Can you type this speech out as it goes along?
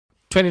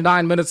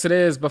29 minutes it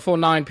is before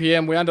 9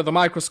 p.m. We're under the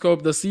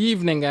microscope this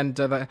evening, and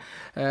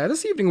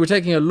this evening we're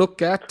taking a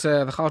look at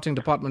the Gauteng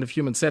Department of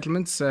Human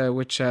Settlements,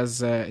 which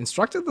has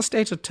instructed the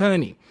state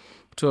attorney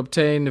to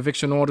obtain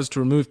eviction orders to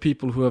remove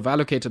people who have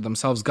allocated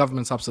themselves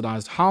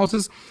government-subsidised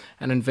houses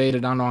and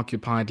invaded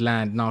unoccupied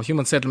land. Now,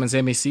 Human Settlements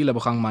MEC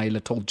Lebogang Maile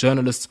told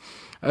journalists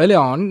earlier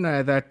on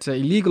that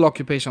illegal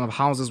occupation of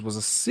houses was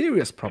a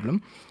serious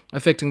problem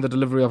affecting the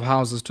delivery of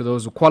houses to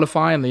those who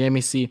qualify, and the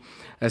MEC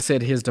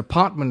said his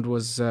department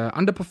was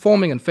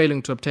underperforming and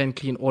failing to obtain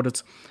clean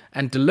audits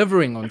and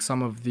delivering on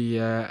some of the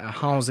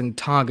housing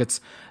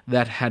targets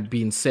that had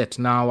been set.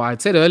 Now,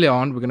 I'd said earlier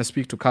on we're going to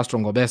speak to Castro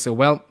Ngobese.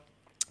 Well,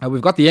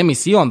 we've got the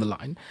MEC on the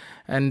line,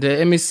 and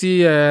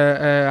MEC,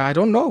 I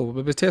don't know,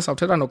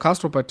 no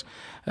Castro, but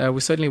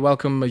we certainly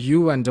welcome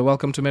you and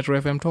welcome to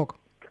Metro FM Talk.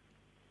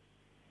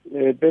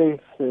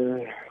 Thanks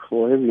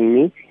for having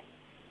me,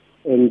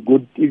 and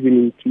good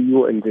evening to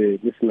you and the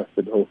listeners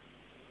at home.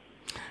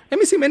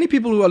 MEC, many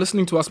people who are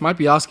listening to us might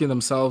be asking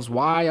themselves,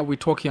 why are we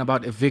talking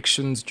about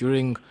evictions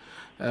during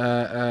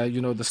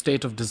the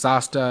state of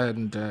disaster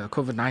and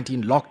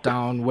COVID-19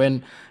 lockdown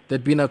when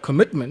there'd been a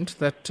commitment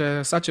that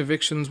such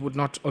evictions would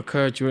not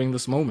occur during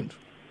this moment?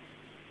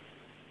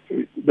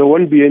 There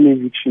won't be any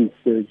evictions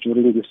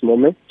during this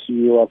moment.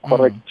 You are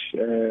correct,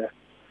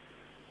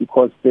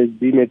 because there's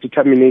been a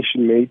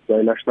determination made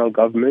by national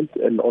government,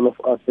 and all of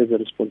us have a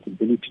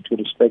responsibility to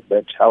respect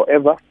that.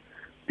 However,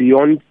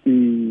 beyond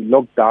the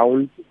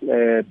lockdown,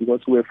 because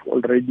we have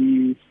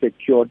already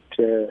secured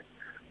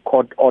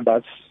court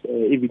orders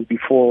even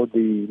before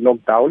the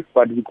lockdown,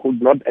 but we could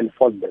not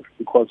enforce them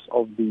because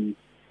of the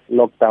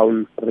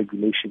lockdown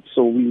regulations.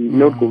 So we're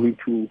not going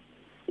to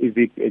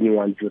evict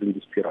anyone during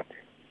this period.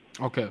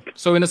 Okay.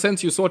 So in a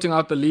sense, you're sorting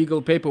out the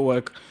legal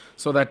paperwork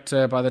so that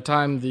by the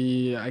time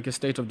the,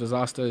 state of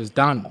disaster is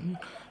done,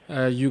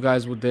 you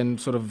guys would then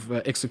sort of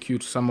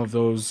execute some of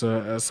those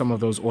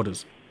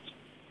orders.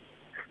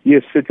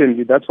 Yes,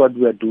 certainly. That's what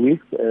we are doing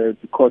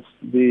because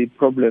the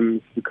problem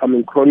is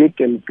becoming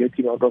chronic and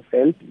getting out of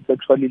hand. It's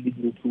actually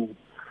leading to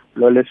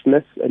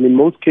lawlessness. And in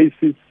most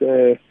cases,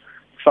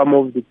 some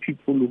of the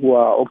people who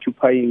are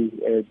occupying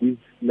these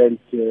land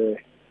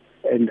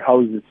and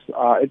houses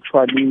are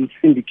actually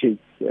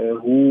syndicates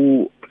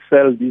who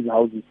sell these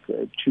houses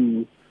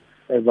to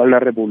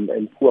vulnerable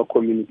and poor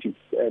communities.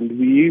 And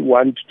we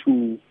want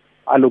to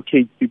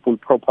allocate people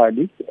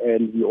properly,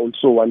 and we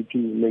also want to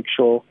make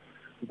sure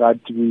that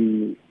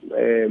we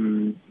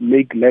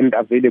make land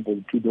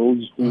available to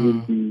those who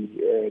will be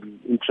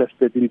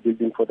interested in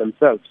building for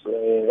themselves.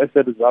 As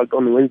a result,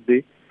 on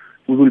Wednesday,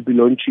 we will be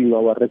launching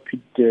our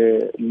rapid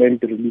land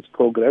release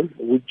program,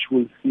 which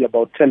will see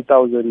about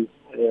 10,000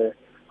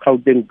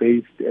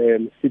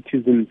 Gauteng-based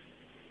citizens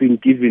being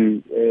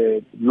given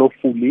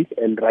lawfully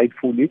and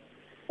rightfully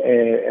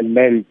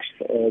land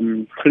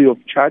free of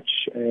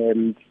charge,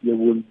 and they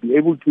will be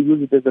able to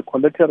use it as a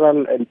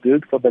collateral and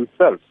build for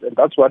themselves. And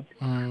that's what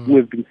we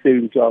have been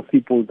saying to our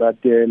people, that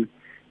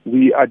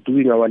we are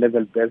doing our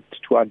level best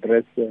to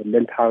address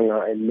land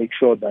hunger and make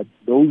sure that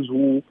those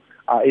who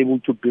are able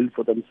to build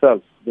for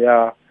themselves, they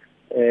are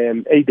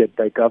aided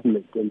by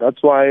government. And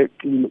that's why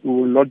we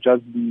will not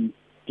just be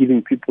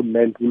giving people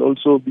land, we'll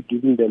also be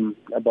giving them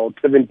about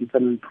 7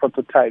 different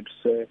prototypes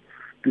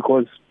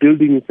because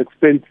building is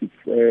expensive.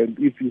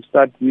 If you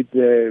start with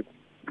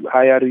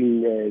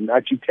hiring an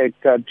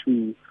architect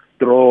to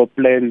draw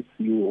plans,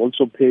 you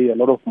also pay a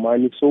lot of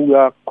money. So we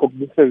are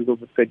cognizant of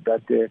the fact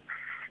that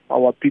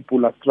our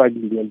people are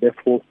struggling, and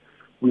therefore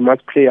we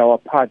must play our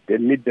part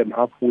and meet them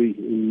halfway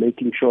in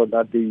making sure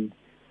that they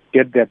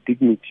get their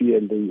dignity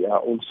and they are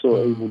also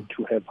able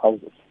to have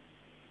houses.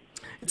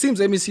 It seems,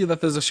 MEC,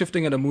 that there's a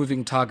shifting and a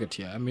moving target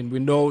here. I mean, we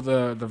know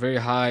the very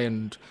high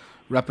and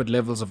rapid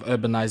levels of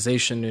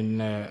urbanization in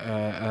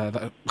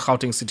the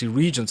Gauteng city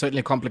region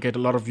certainly complicate a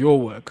lot of your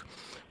work.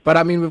 But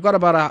I mean, we've got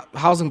about a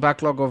housing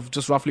backlog of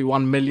just roughly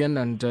 1 million,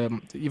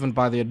 and even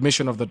by the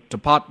admission of the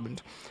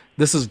department,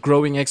 this is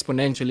growing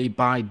exponentially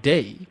by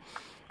day.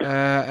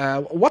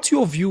 What's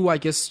your view,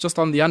 just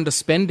on the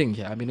underspending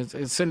here? I mean, it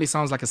certainly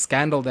sounds like a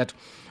scandal that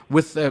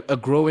with a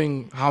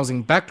growing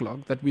housing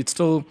backlog, that we'd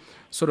still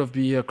sort of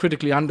be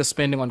critically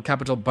underspending on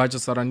capital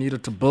budgets that are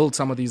needed to build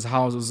some of these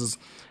houses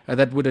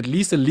that would at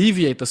least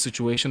alleviate the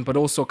situation, but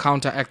also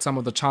counteract some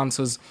of the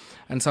chances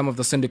and some of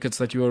the syndicates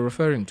that you are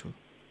referring to.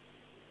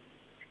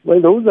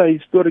 Well, those are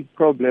historic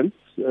problems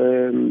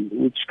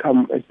which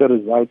come as a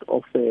result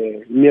of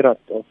a myriad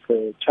of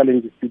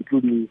challenges,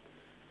 including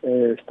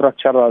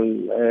structural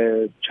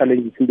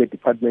challenges in the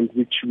department,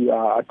 which we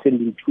are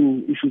attending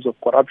to, issues of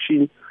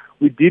corruption.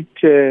 We did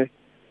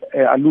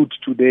allude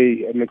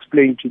today and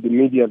explain to the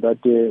media that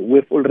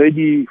we've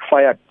already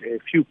fired a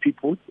few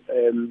people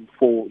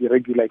for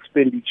irregular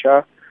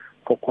expenditure,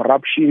 for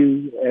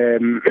corruption.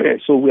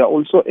 So we are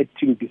also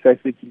acting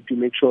decisively to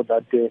make sure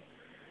that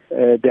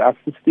there are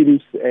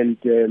systems, and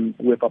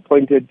we have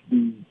appointed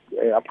the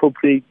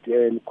appropriate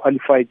and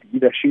qualified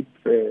leadership,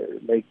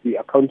 like the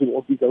accounting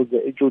officer,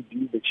 the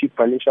HOD, the chief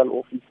financial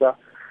officer,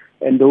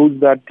 and those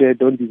that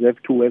don't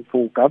deserve to work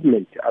for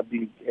government are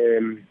being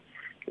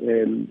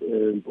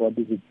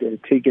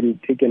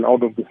taken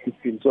out of the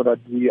system, so that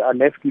we are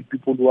left with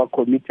people who are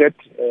committed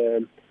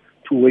to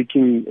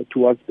working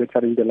towards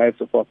bettering the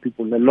lives of our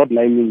people and not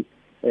lining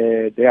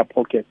their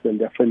pockets and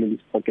their families'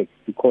 pockets,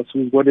 because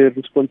we've got a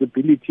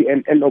responsibility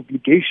and an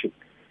obligation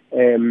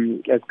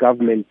as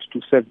government to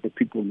serve the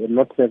people and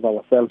not serve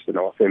ourselves and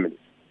our families.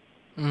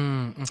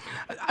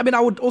 I mean, I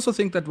would also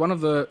think that one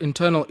of the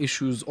internal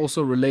issues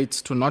also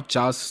relates to not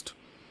just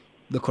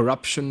the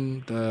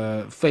corruption,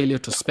 the failure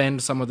to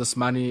spend some of this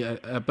money,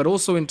 but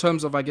also in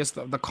terms of, I guess,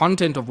 the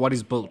content of what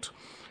is built,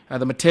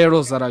 the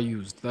materials that are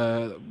used,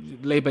 the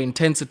labor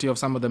intensity of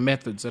some of the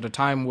methods at a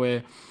time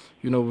where,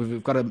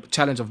 we've got a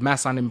challenge of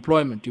mass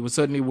unemployment. You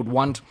certainly would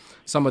want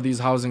some of these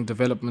housing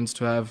developments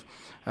to have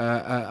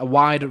a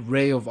wide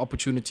array of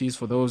opportunities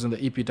for those in the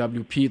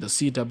EPWP, the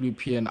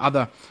CWP, and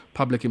other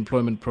public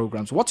employment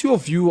programs. What's your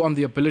view on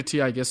the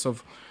ability, I guess,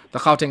 of the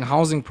Gauteng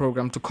housing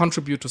program to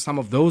contribute to some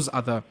of those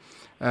other,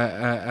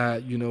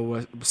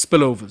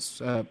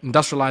 spillovers,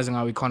 industrializing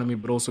our economy,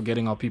 but also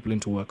getting our people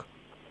into work?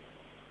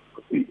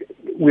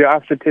 We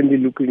are certainly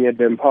looking at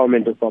the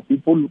empowerment of our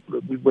people.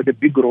 We've got a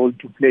big role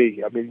to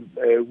play. I mean,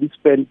 we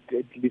spent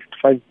at least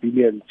 5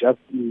 billion just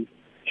in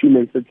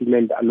human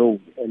settlement alone,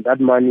 and that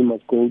money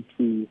must go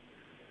to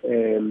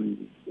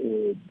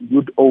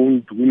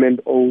youth-owned,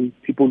 women-owned,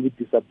 people with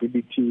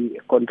disability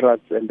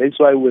contracts, and that's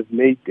why we've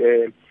made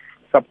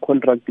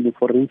subcontracting,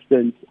 for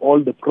instance, all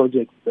the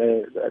projects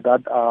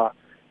that are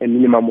a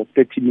minimum of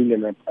 30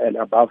 million and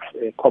above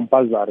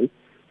compulsory,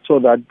 so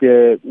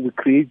that we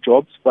create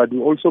jobs, but we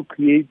also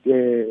create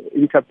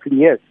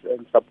entrepreneurs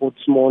and support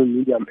small,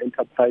 medium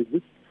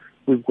enterprises.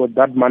 We've got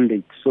that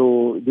mandate.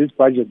 So this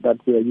budget that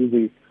we are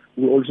using,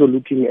 we're also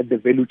looking at the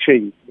value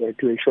chain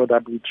to ensure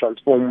that we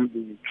transform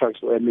the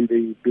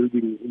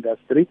building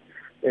industry.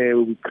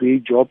 We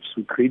create jobs,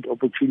 we create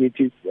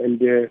opportunities, and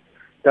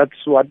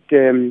that's what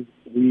we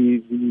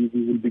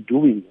will be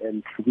doing,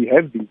 and we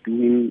have been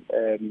doing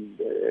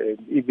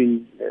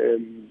even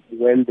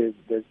when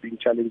there's been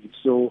challenges.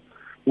 So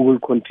we will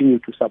continue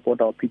to support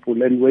our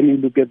people. And when you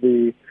look at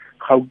the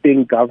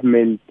Gauteng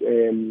government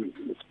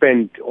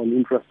spend on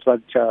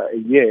infrastructure a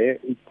year,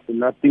 it's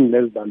nothing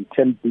less than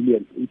 10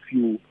 billion if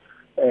you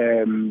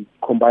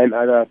combine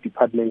other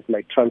departments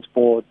like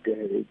transport,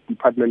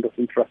 Department of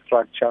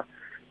Infrastructure,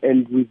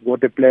 and we've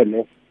got a plan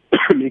of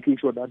making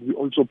sure that we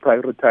also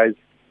prioritize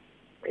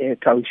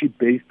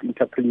township-based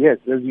entrepreneurs.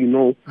 As you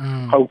know,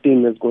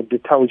 Gauteng has got the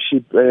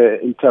township,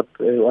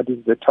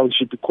 the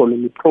township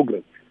economy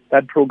program.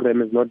 That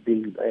program has not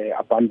been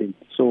abandoned.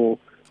 So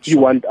we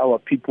want our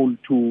people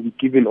to be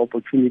given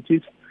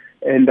opportunities,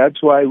 and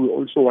that's why we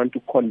also want to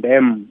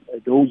condemn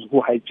those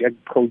who hijack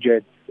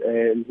projects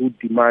and who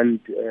demand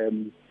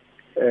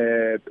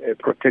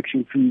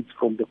protection fees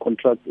from the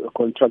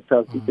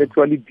contractors. It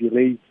actually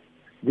derails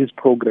this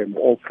program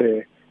of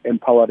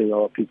empowering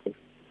our people.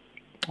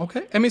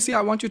 Okay. MEC,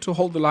 I want you to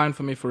hold the line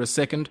for me for a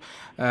second.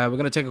 We're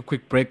going to take a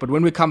quick break, but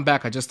when we come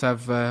back, I just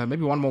have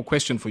maybe one more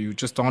question for you,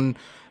 just on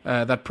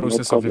that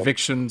process of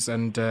evictions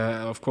and,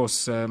 of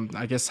course,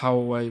 I guess how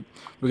we're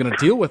going to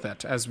deal with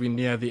that as we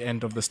near the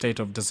end of the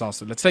state of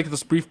disaster. Let's take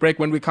this brief break.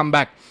 When we come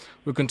back,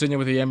 we'll continue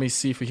with the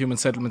MEC for Human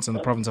Settlements in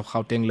the province of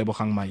Gauteng,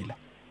 Lebogang Maile.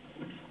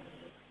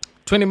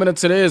 20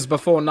 minutes it is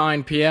before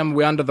 9 p.m.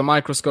 We're under the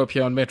microscope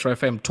here on Metro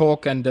FM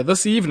Talk, and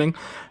this evening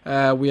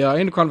we are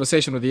in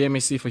conversation with the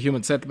MEC for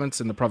Human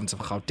Settlements in the province of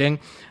Gauteng,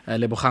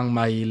 Lebogang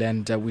Maile,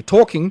 and we're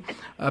talking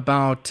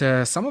about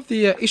some of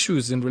the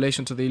issues in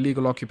relation to the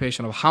illegal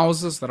occupation of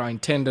houses that are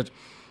intended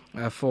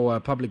for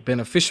public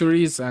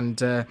beneficiaries. And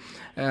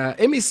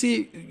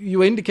MEC, you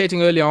were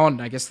indicating earlier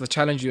on, I guess, the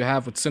challenge you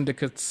have with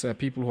syndicates,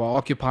 people who are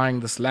occupying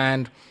this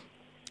land.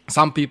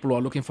 Some people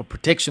are looking for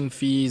protection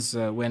fees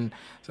when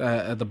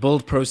the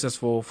build process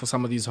for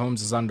some of these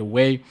homes is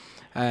underway.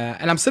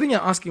 And I'm sitting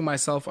here asking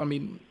myself, I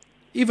mean,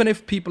 even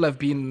if people have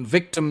been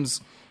victims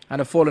and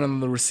have fallen on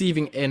the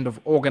receiving end of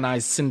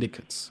organized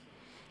syndicates,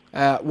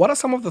 what are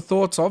some of the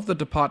thoughts of the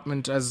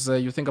department as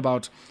you think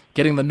about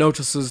getting the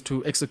notices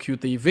to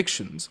execute the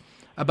evictions,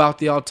 about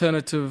the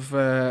alternative,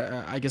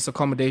 I guess,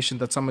 accommodation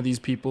that some of these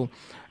people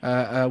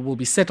will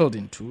be settled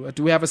into?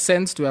 Do we have a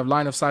sense, do we have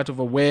line of sight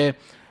over where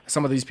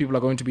some of these people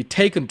are going to be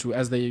taken to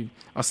as they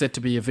are set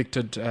to be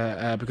evicted?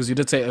 Because you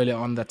did say earlier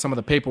on that some of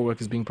the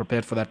paperwork is being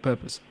prepared for that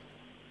purpose.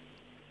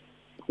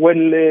 Well,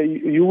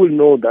 you will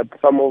know that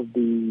some of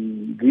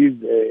these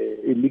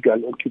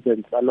illegal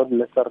occupants are not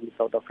necessarily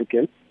South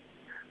Africans.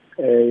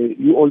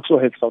 You also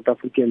have South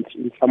Africans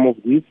in some of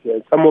these.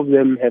 Some of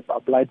them have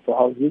applied for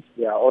houses.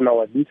 They are on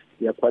our list.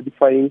 They are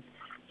qualifying.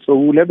 So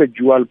we'll have a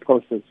dual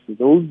process.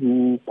 Those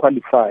who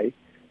qualify,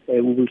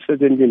 we will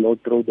certainly not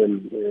throw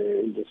them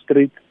in the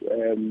streets.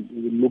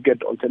 We will look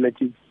at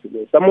alternatives.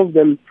 Some of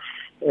them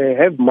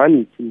have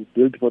money to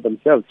build for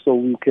themselves, so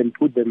we can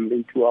put them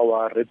into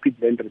our rapid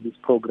land release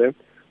program,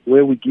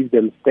 where we give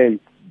them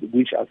stands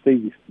which are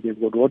serviced. They've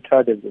got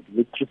water, they've got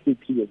electricity,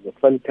 they've got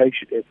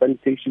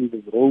sanitation,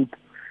 there's roads.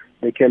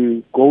 They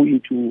can go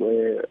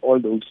into all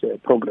those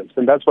programs.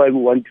 And that's why we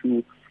want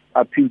to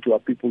appeal to our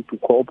people to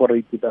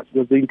cooperate with us,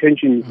 because the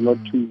intention is not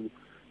to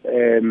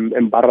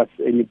embarrass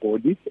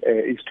anybody.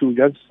 It's to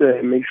just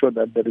make sure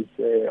that there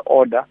is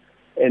order,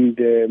 and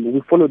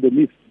we follow the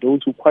list.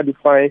 Those who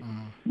qualify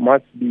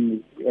must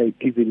be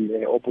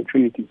given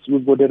opportunities.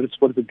 We've got a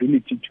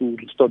responsibility to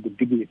restore the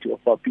dignity of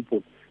our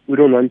people. We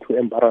don't want to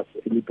embarrass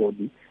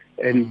anybody.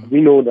 And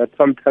we know that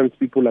sometimes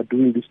people are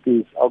doing these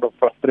things out of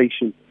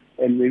frustration,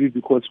 and maybe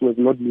because we have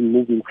not been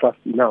moving fast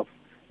enough.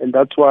 And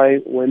that's why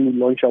when we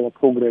launch our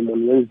program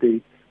on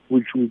Wednesday,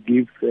 which will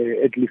give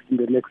at least in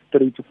the next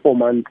 3 to 4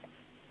 months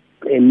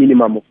a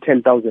minimum of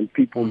 10,000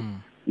 people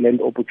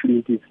land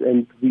opportunities.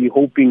 And we're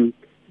hoping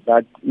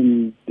that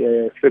in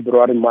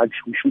February, March,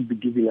 we should be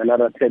giving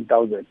another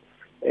 10,000.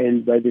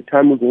 And by the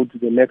time we go to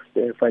the next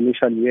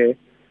financial year,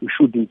 we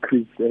should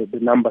increase the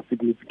number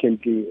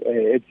significantly,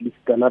 at least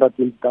another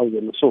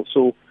 20,000 or so.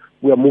 So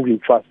we are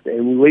moving fast.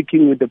 And we're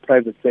working with the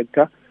private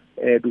sector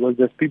because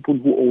there's people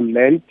who own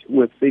land,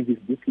 who have saved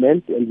this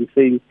land, and we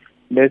say,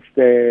 let's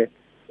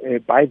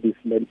buy this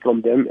land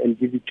from them and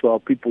give it to our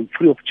people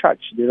free of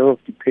charge. They don't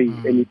have to pay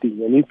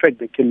anything. And in fact,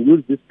 they can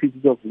use these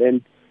pieces of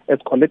land as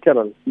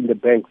collateral in the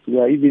banks. We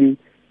are even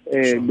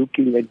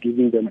looking at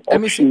giving them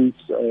options.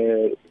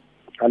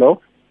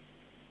 Hello?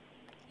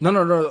 No.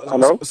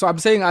 Hello? So I'm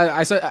saying,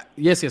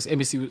 yes,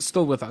 MEC,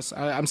 still with us.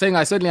 I'm saying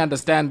I certainly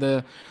understand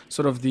the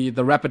sort of the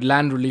rapid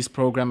land release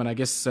program, and I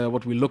guess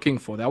what we're looking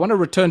for there. I want to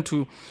return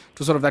to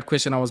sort of that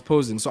question I was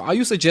posing. So are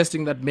you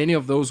suggesting that many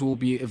of those who will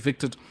be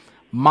evicted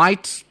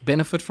might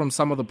benefit from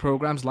some of the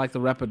programs like the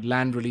rapid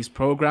land release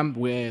program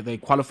where they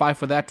qualify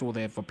for that or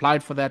they've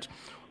applied for that?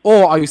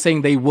 Or are you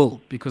saying they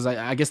will? Because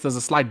I guess there's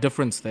a slight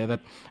difference there that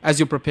as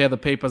you prepare the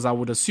papers, I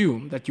would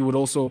assume that you would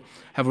also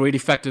have already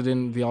factored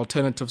in the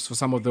alternatives for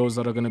some of those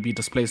that are going to be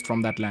displaced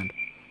from that land.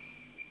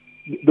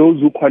 Those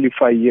who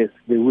qualify, yes,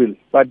 they will.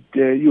 But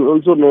you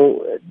also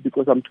know,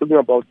 because I'm talking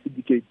about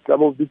syndicates,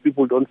 some of these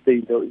people don't stay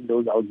in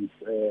those houses.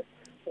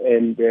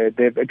 And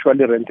they've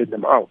actually rented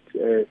them out.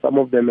 Some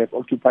of them have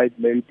occupied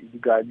land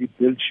illegally,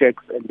 built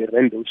shacks, and they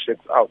rent those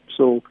shacks out.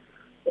 So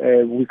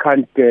we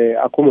can't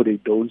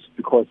accommodate those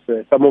because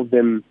some of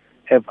them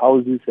have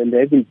houses and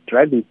they've been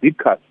driving big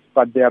cars.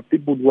 But there are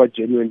people who are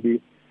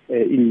genuinely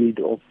in need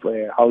of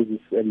houses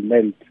and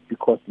land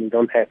because they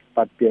don't have.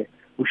 But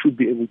we should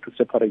be able to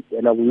separate.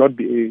 And I will not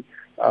be.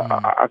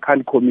 I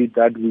can't commit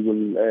that we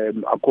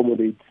will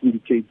accommodate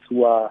syndicates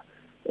who are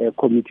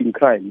committing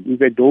crime. In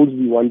fact, those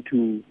we want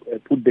to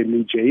put them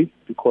in jail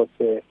because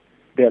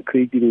they are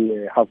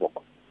creating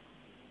havoc.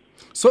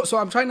 So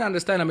I'm trying to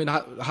understand,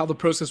 how the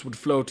process would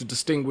flow to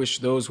distinguish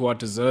those who are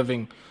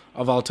deserving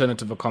of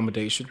alternative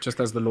accommodation, just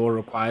as the law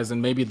requires,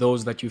 and maybe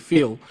those that you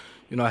feel,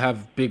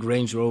 have big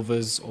Range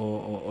Rovers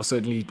or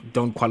certainly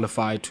don't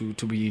qualify to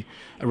be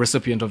a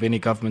recipient of any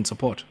government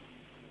support.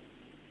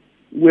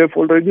 We have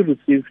already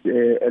received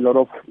a lot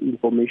of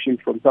information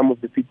from some of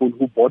the people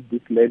who bought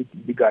this land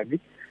illegally,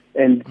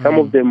 and some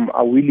of them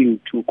are willing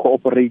to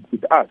cooperate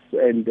with us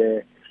and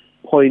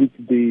point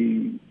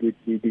the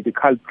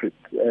culprit,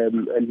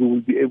 and we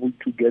will be able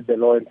to get the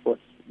law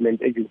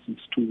enforcement agencies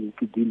to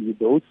deal with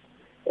those.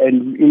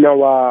 And in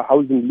our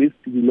housing list,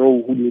 we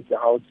know who needs a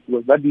house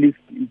because that list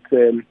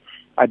is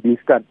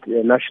administered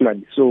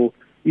nationally. So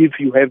if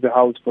you have a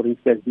house, for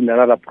instance, in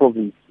another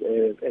province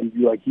and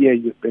you are here,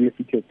 you have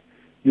benefited,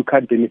 you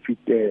can't benefit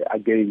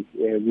again.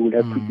 We will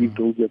have to give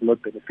those who have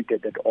not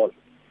benefited at all.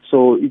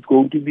 So it's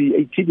going to be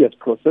a tedious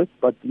process,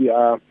 but we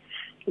are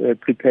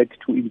prepared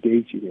to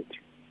engage in it.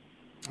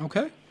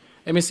 Okay.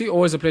 MEC,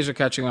 always a pleasure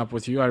catching up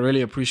with you. I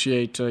really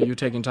appreciate you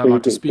taking time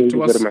out to speak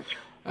to us. Very much.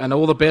 And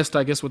all the best,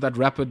 I guess, with that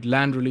rapid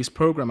land release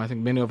program. I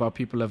think many of our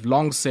people have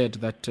long said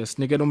that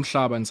snigel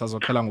umhlaba and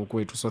sazokhela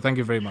ngokwethu. So thank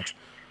you very much.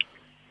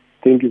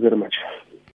 Thank you very much.